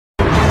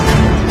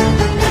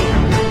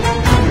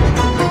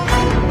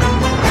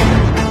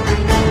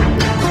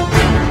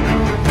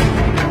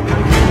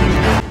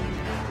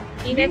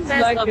a Please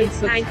first like of and its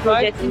kind subscribe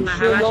project to in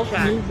Sherlock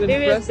Maharashtra. News and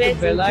Various press the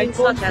birds bell in Pune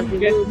icon such as to the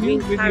get gold new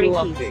winged video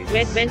parrots, updates.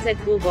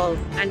 red-vented bluebells,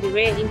 and the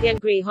rare Indian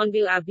grey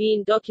hornbill are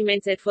being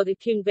documented for the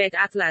Pune Bird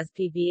Atlas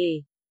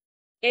 (PBA).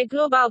 A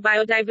global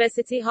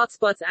biodiversity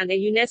hotspot and a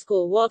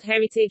UNESCO World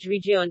Heritage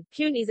Region,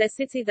 Pune is a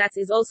city that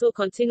is also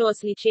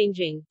continuously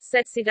changing,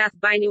 said Siddharth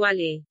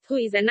Bainiwale, who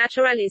is a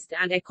naturalist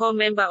and a core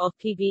member of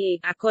PBA,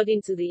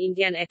 according to the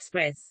Indian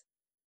Express.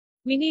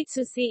 We need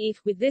to see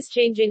if, with this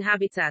changing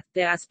habitat,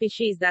 there are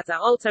species that are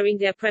altering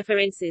their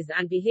preferences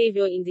and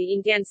behavior in the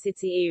Indian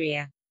city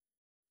area.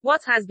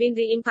 What has been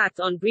the impact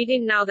on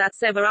breeding now that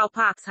several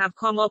parks have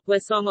come up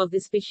where some of the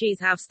species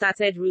have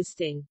started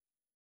roosting?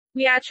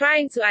 We are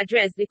trying to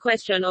address the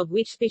question of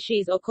which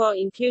species occur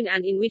in Pune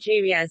and in which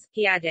areas,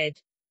 he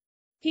added.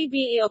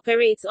 PBA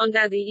operates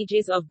under the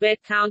aegis of Bird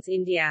Count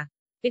India.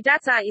 The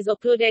data is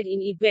uploaded in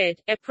eBird,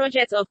 a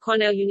project of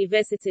Cornell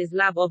University's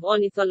Lab of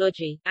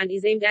Ornithology, and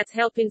is aimed at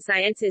helping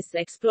scientists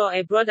explore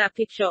a broader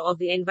picture of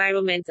the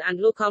environment and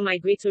local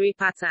migratory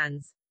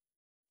patterns.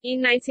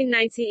 In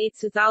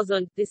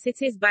 1998-2000, the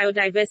city's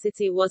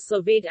biodiversity was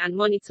surveyed and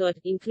monitored,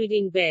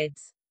 including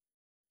birds.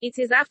 It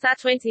is after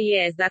 20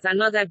 years that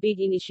another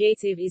big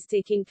initiative is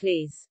taking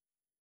place.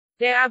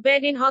 There are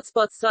birding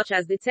hotspots such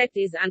as the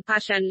Tekdis and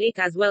Pashan Lake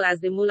as well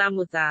as the Mulla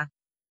Mutha.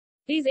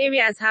 These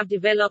areas have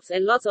developed a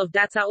lot of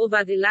data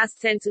over the last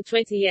 10 to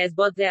 20 years,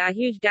 but there are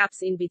huge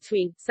gaps in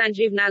between.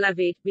 Sanjeev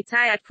Nalavade,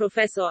 retired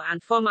professor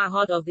and former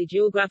head of the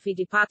geography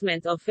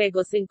department of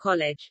Fergusson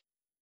College.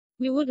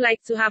 We would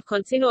like to have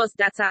continuous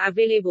data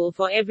available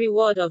for every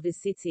ward of the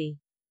city.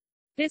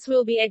 This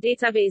will be a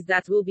database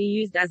that will be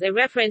used as a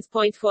reference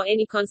point for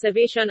any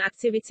conservation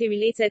activity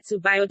related to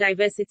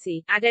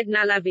biodiversity, added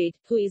Nalavade,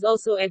 who is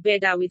also a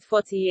birder with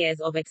 40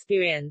 years of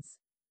experience.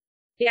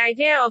 The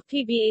idea of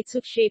PBA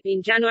took shape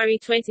in January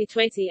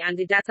 2020 and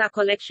the data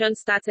collection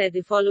started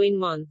the following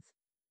month.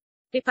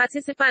 The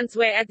participants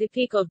were at the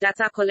peak of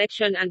data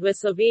collection and were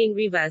surveying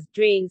rivers,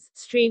 drains,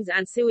 streams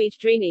and sewage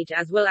drainage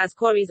as well as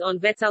quarries on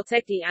Vetal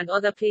Tekdi and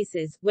other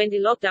places, when the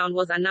lockdown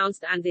was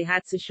announced and they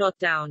had to shut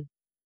down.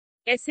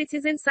 A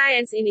citizen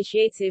science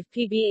initiative,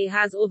 PBA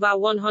has over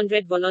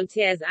 100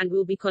 volunteers and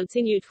will be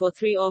continued for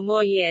 3 or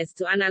more years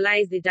to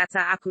analyze the data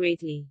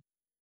accurately.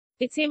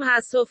 The team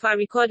has so far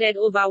recorded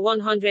over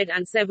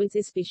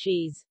 170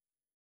 species.